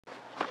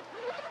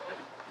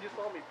You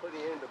saw me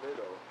putting it in the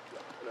middle,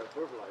 and I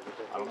verbalized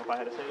it. I don't know if I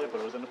had to say it, but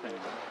it was in the thing.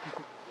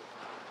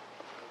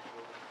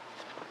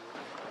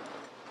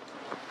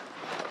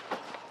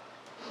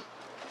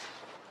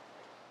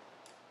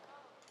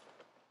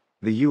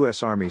 The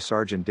U.S. Army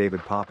Sergeant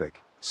David Poppick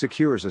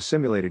secures a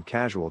simulated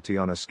casualty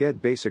on a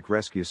Sked Basic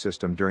Rescue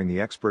System during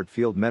the Expert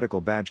Field Medical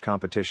Badge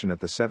competition at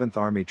the 7th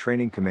Army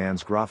Training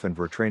Command's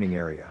Grafenwoehr training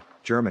area,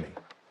 Germany.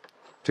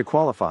 To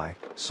qualify,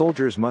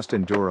 soldiers must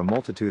endure a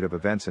multitude of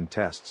events and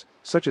tests,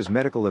 such as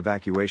medical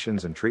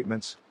evacuations and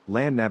treatments,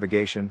 land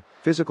navigation,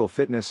 physical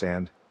fitness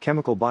and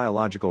chemical,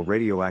 biological,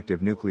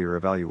 radioactive, nuclear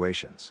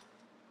evaluations,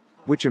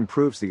 which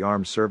improves the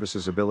armed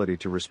services' ability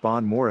to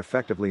respond more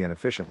effectively and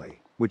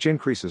efficiently, which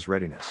increases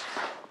readiness.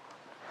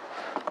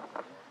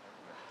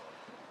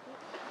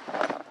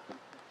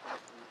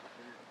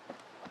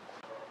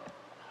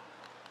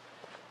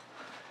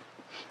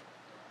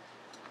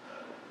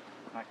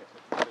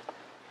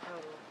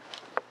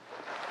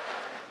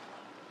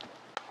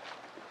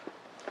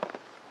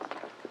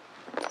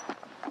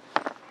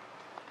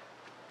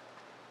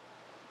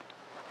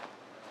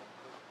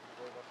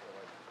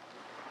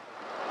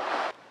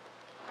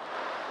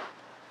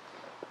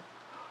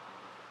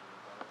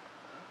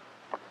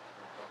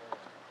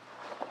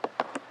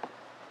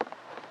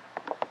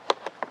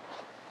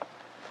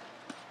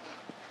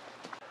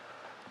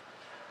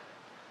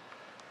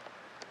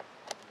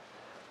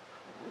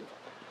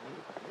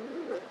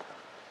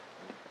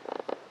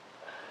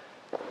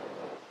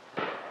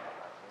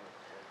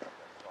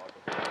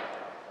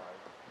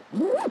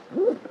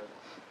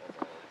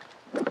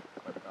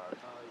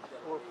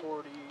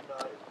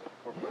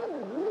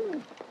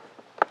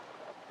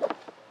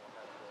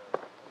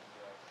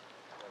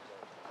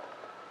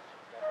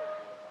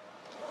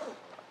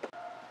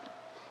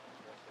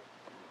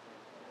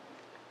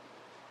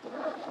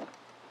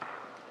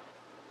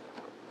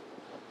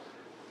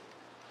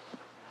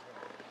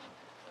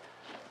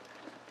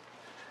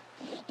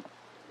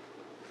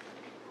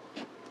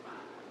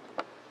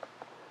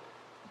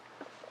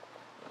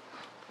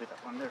 Leave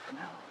that one there for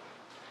now.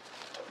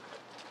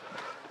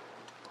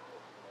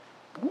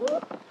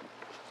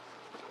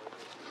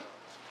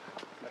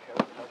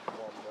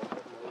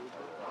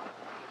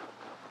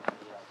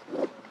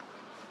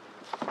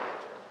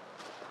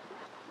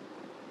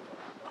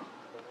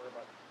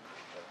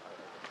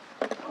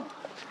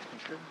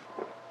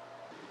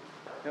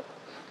 Yep.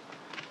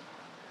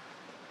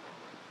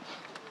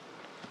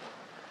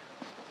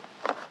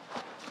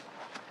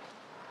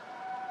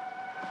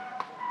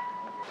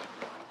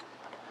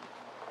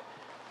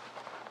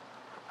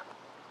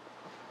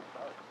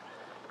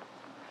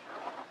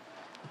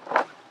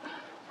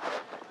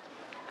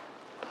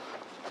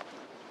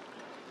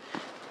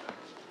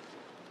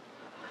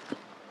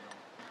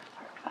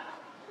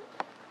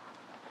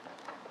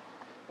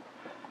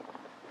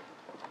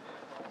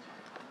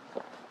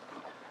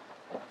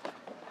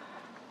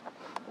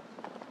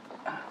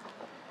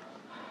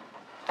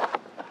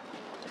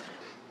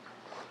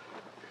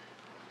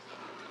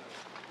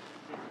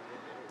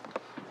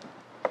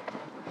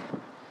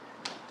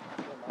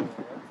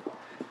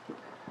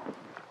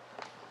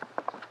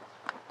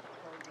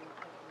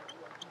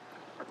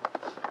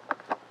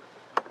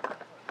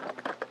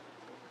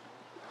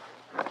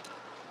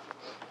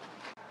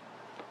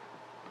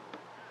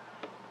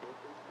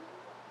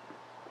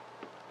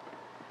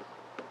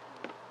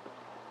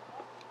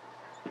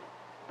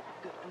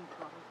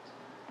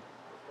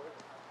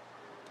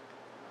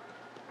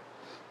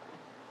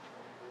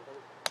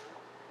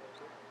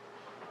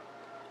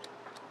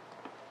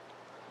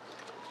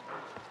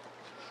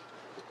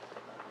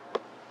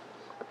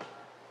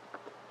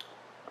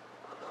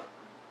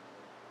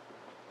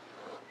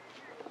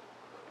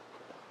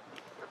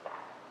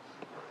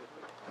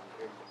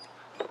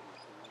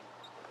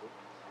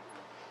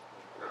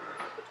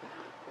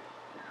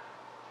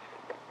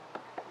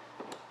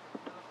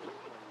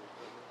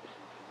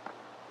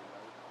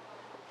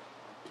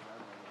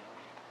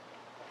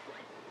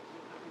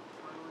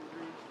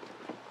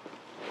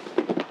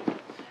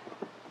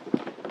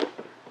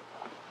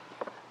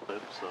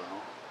 So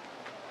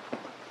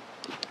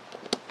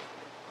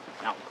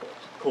now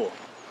cool.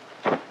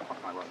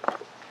 Off my run.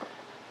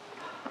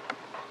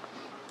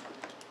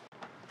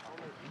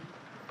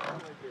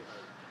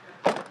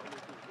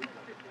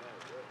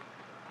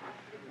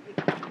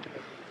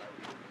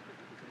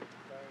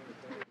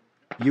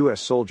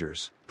 U.S.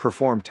 soldiers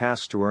perform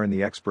tasks to earn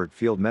the Expert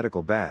Field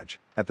Medical Badge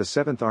at the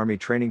 7th Army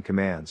Training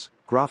Command's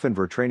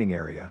Grafenwoehr training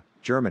area,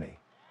 Germany.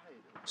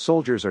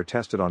 Soldiers are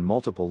tested on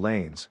multiple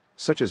lanes,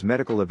 such as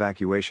medical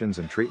evacuations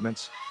and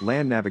treatments,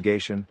 land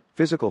navigation,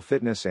 physical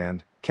fitness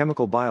and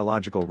chemical,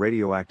 biological,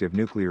 radioactive,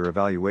 nuclear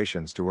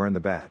evaluations to earn the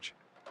badge,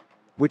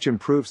 which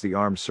improves the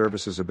armed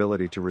services'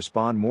 ability to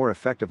respond more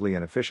effectively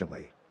and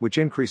efficiently, which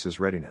increases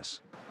readiness.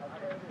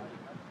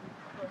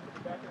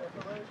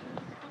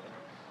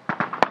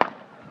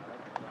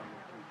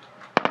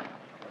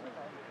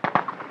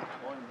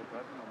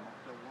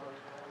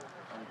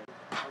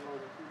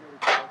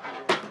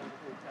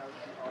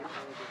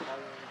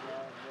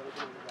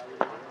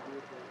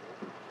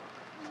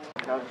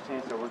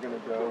 casualty, so we're going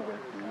to go with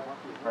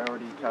the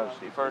priority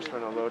casualty first. We're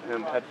going to load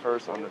him head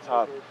first on the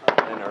top,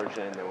 and urge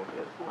in, and then we'll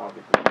get the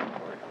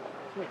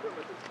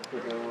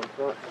Put that one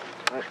front.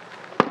 Right.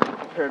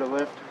 Prepare to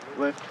lift.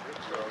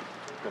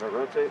 Gonna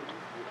rotate.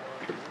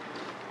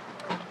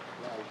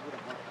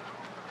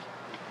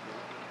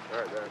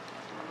 Alright, there.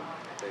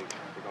 Take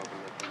off the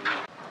knee.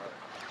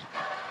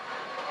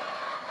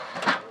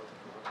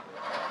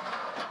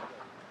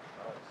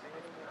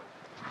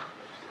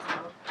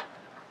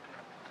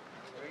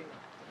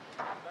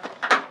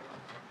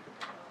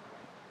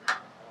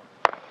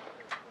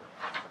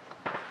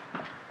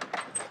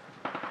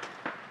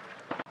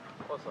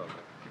 What's up, man?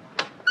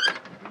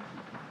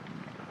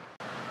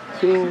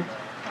 Team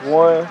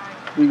 1,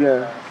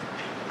 begin.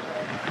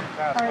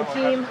 Alright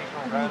team, you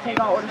can take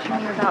all orders from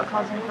here without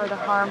causing further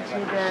harm to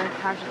the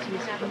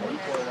casualties, please.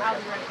 I'll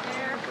be right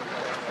there.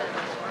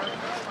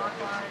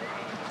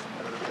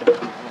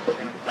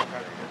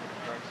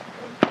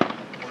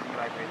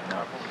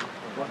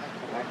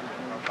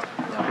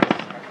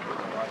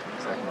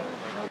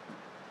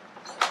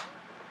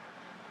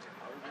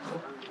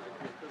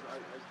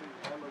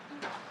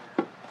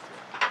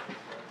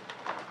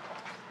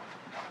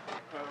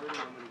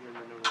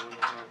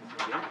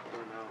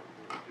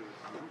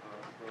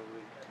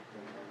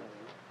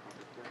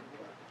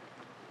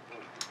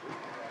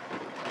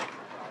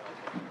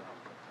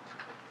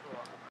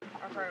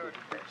 Our priority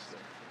first.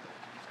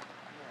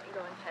 I'm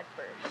going head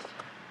first.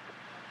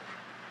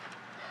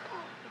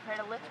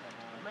 Prepare to lift.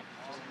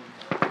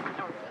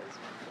 Now we're good.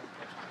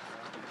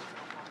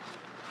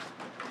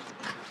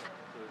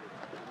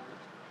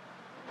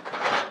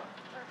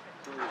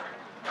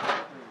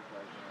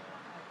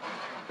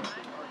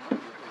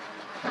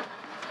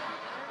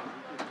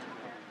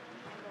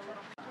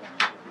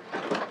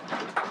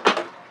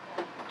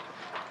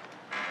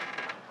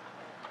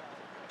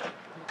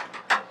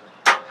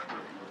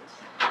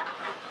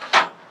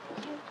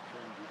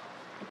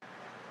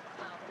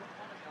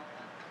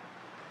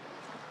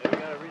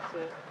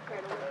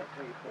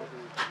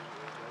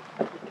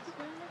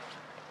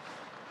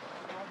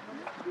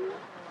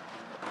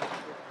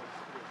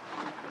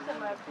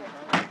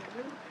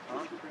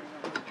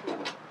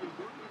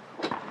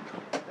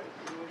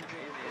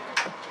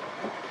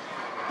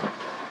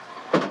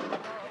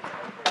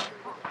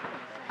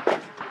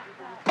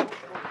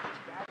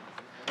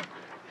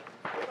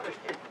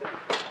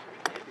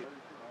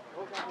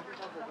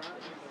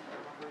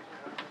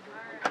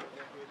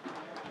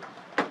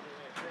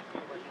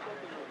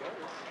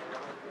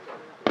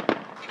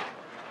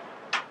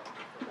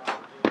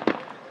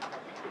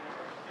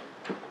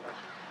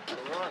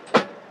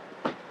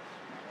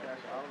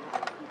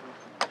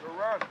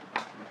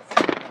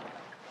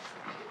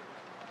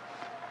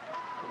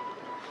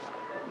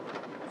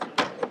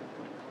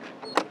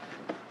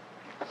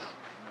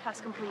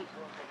 Task complete.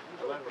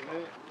 11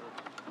 minutes.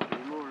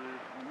 One more.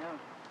 I know.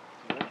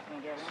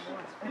 Can't get one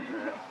more.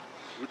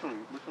 Which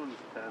one is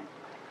the 10?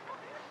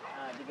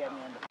 To get me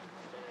in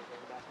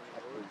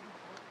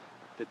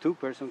The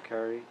two-person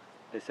carry,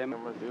 the same.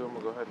 I'm going to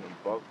go ahead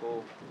and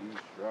buckle these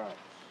straps,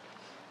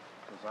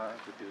 because I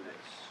have to do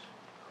this.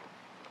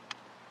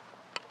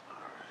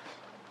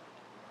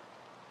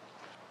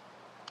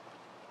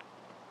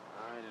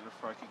 Alright, and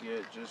if I could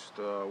get just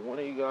one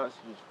of you guys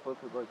to just flip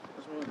it like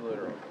this, move the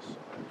litter on this side.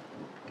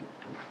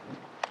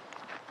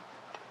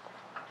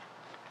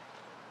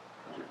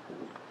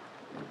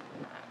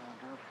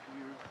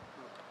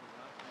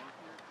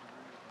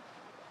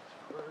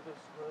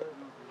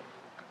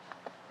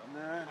 And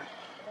then,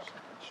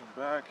 get your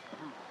back.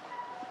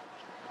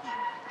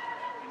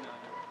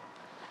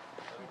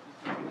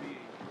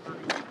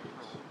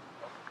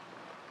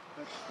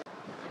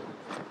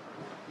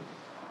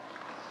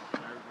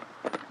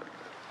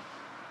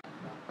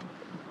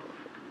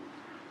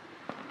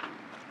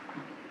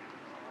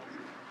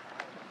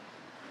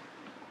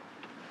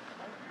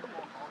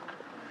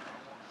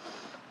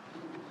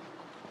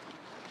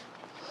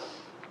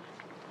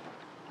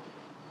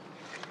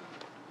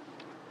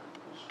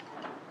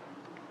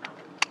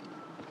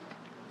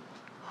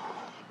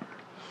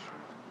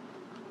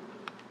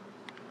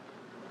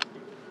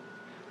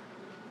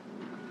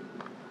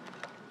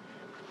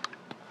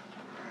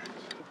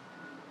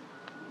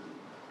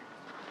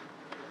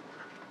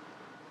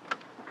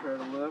 Prepare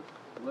to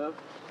lift.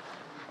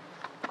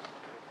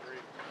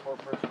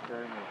 4-person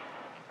carry move.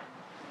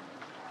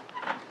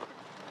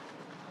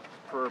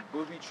 For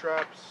booby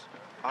traps,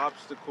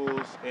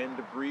 obstacles, and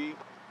debris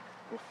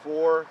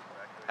before,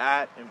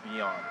 at, and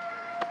beyond.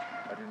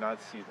 I do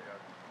not see them.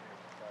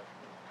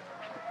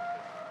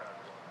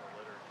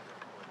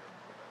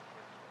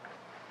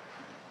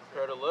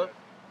 Prepare to lift.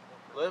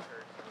 Prepare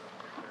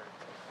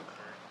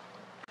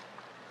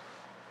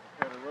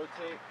to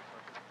rotate.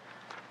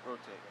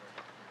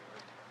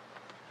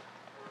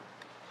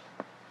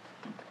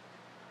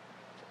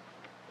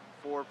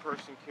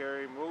 4-person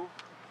carry move.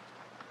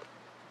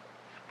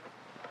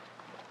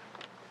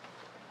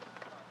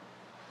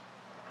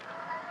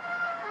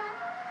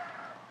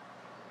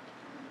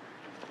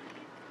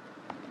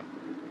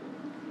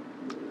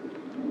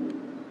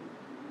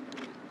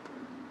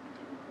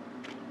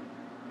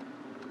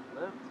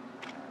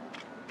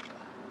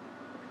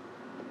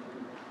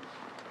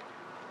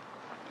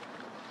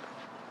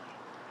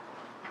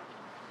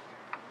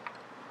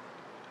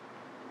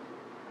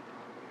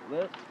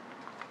 Lift.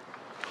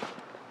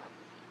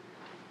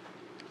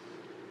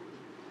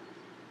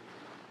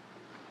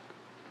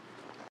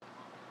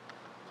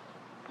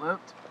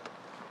 Lift.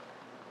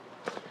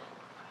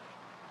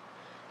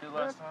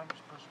 Last time,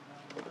 just push him down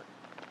a little bit.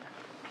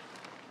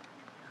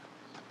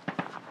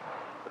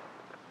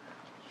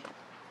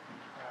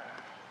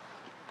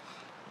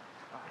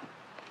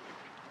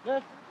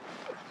 Lift.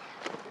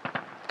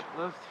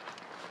 Lift.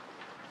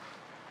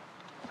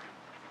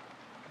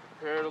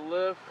 Prepare to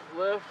lift.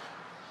 Lift.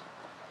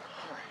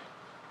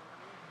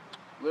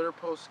 Litter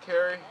post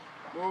carry.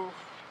 Move.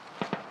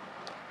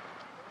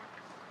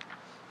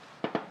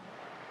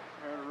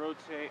 Prepare to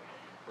rotate.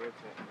 Rotate.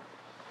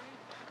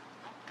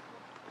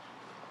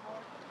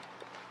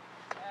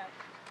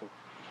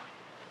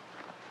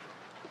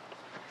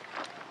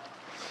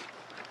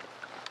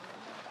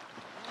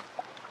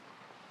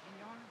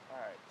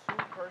 Alright,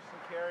 2-person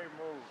carry,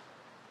 move.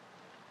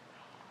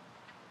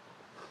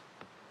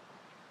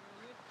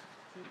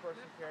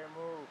 2-person carry,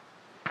 move.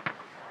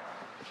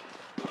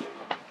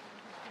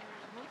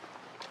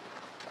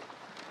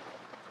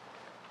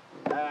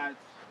 That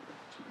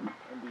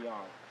and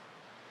beyond.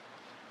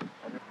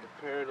 And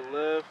prepare to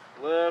lift,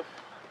 lift.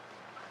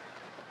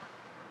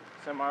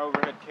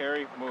 Semi-overhead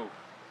carry, move.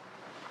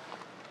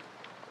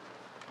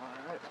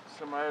 Alright,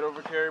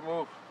 semi-overhead carry,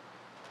 move.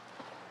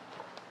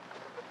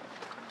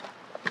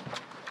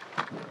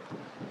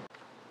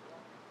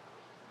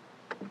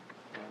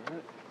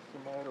 Alright,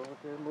 semi-overhead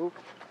carry, move.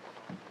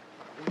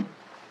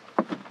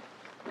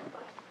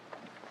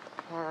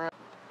 Alright.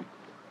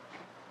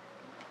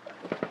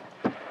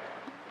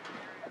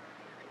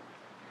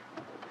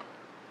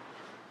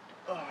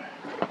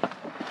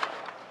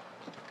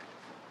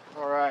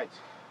 Alright.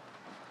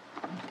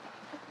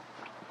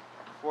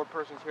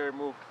 4-person carry,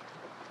 move.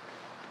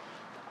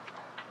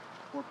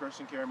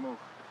 4-person carry, move.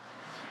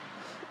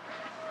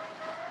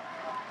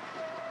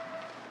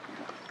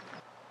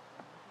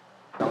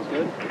 Sounds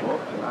good?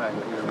 Alright,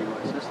 you're gonna read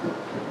my system.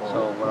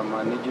 So what I'm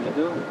gonna need you to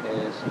do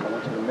is I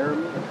want you to mirror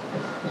me.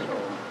 So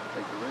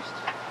take your wrist,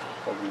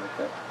 hold them like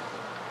that.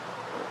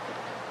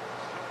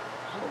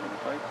 Hold them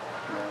tight.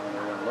 Now we're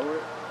gonna lower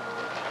it.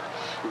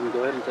 You can go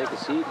ahead and take a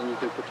seat and you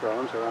can put your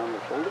arms around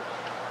your shoulders.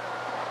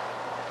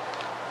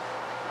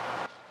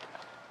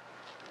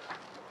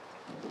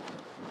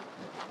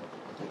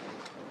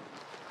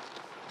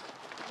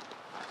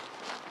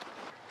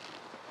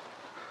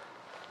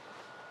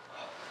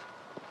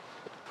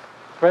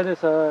 Spread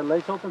his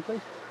legs open,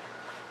 please.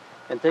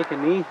 And take a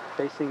knee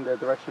facing the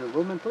direction of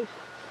movement, please.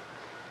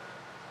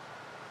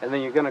 And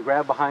then you're going to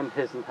grab behind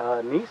his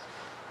knees.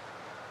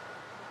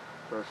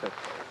 For a sec.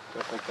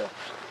 Just like that.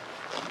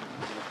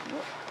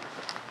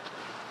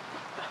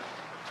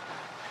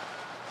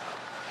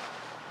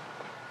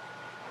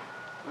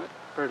 Alright,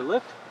 prepare to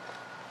lift.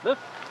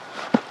 Lift.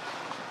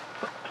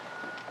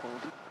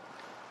 Hold it.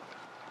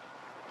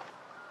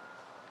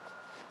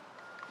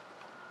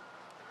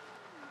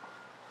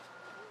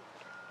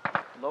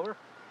 Lower.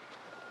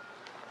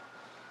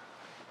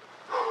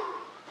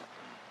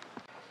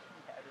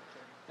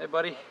 Hey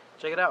buddy,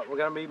 check it out. We're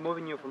gonna be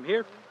moving you from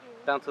here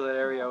down to that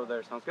area over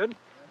there. Sounds good?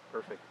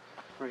 Perfect.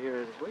 Right here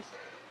is his waist.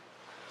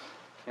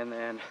 And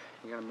then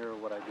you're gonna mirror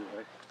what I do,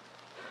 right?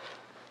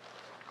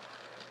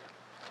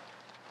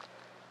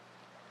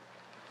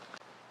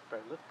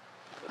 Right, lift.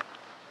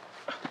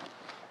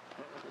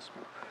 This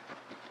one.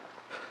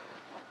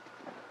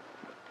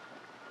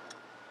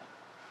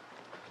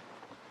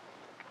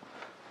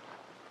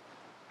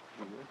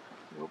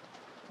 Nope.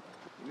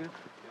 You good?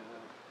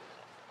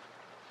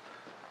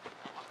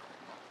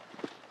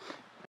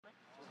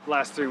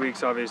 Last 3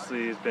 weeks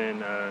obviously has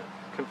been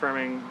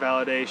confirming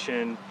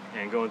validation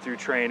and going through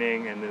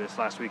training, and then this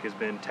last week has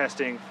been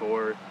testing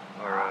for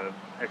our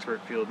expert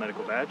field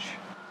medical badge.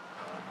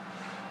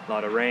 A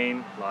lot of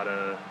rain, a lot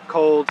of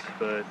cold,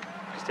 but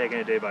just taking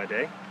it day by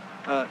day.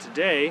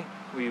 Today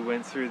we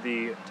went through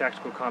the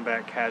tactical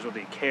combat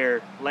casualty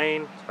care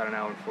lane. It's about an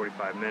hour and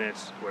 45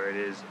 minutes, where it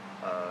is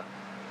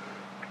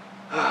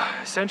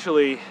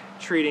essentially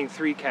treating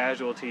 3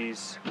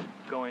 casualties,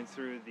 going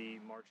through the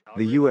march.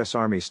 The U.S.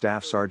 Army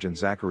Staff Sergeant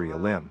Zachary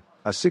Alim,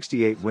 a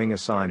 68 wing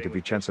assigned to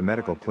Vicenza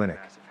Medical Clinic,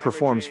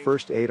 performs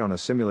first aid on a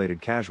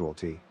simulated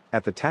casualty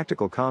at the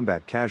Tactical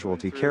Combat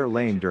Casualty Care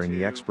Lane during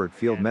the Expert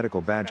Field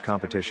Medical Badge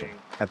competition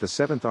at the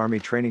 7th Army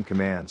Training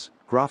Command's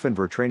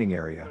Grafenwoehr Training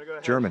Area,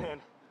 Germany.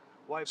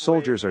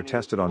 Soldiers are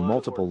tested on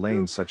multiple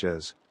lanes such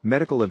as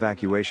medical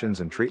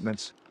evacuations and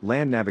treatments,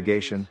 land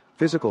navigation,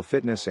 physical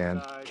fitness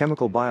and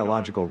chemical,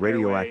 biological,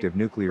 radioactive,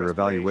 nuclear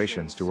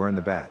evaluations to earn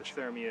the badge,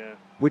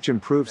 which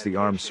improves the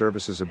armed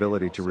services'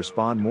 ability to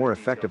respond more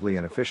effectively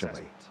and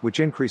efficiently,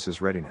 which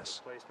increases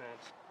readiness.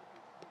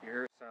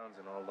 Ear sounds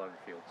in all lung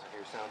fields.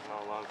 Ear sounds in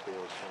all lung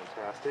fields.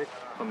 Fantastic.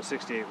 I'm a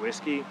 68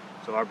 whiskey,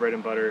 so our bread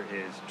and butter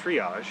is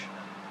triage.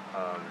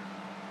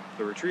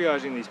 So we're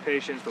triaging these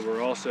patients, but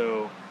we're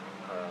also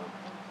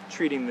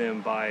treating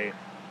them by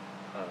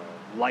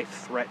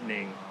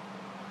life-threatening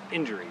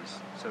injuries.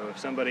 So if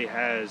somebody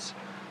has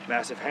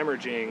massive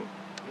hemorrhaging,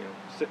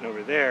 sitting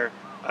over there,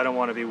 I don't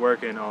want to be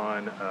working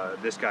on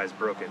this guy's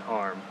broken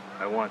arm.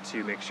 I want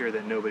to make sure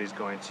that nobody's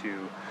going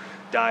to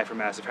die from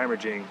massive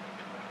hemorrhaging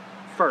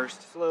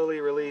first. Slowly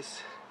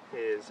release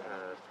his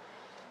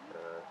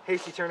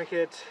hasty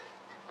tourniquet,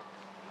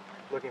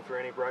 looking for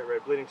any bright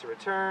red bleeding to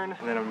return,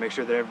 and then I'm going to make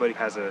sure that everybody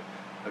has a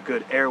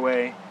good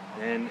airway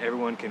and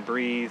everyone can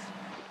breathe.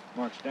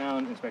 March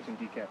down, inspecting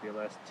decap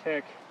last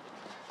tick.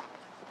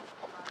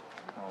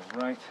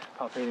 Alright,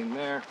 palpating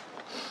there.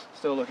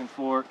 Still looking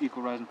for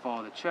equal rise and fall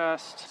of the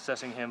chest.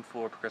 Assessing him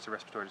for progressive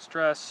respiratory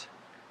distress.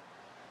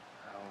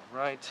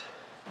 Alright.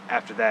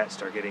 After that,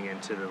 start getting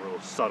into the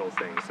little subtle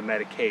things, the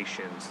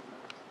medications.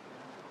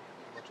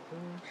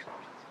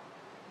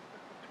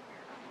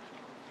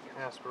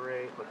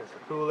 Aspirate, looking for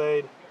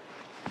Kool-Aid.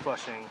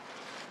 Flushing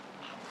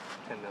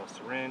 10 ml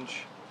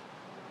syringe.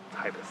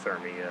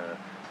 Hypothermia.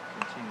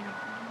 Continue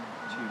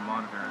to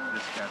monitor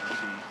this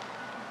casualty.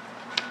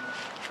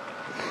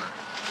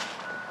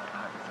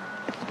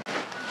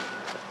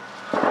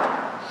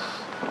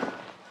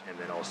 And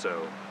then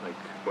also, like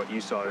what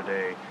you saw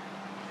today,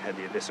 had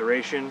the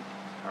evisceration.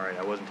 All right,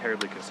 I wasn't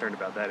terribly concerned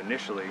about that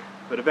initially,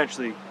 but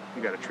eventually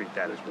you got to treat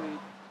that as well.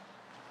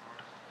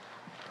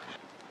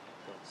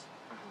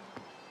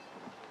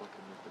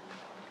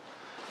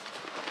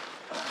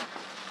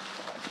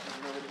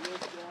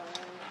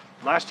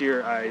 Last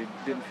year, I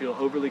didn't feel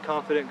overly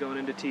confident going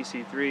into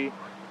TC3.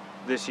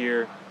 This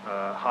year,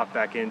 hopped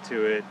back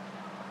into it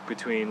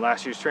between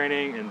last year's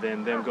training and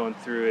then them going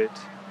through it.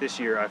 This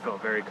year, I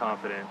felt very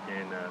confident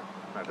in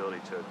my ability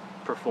to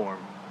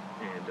perform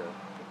and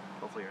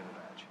hopefully earn the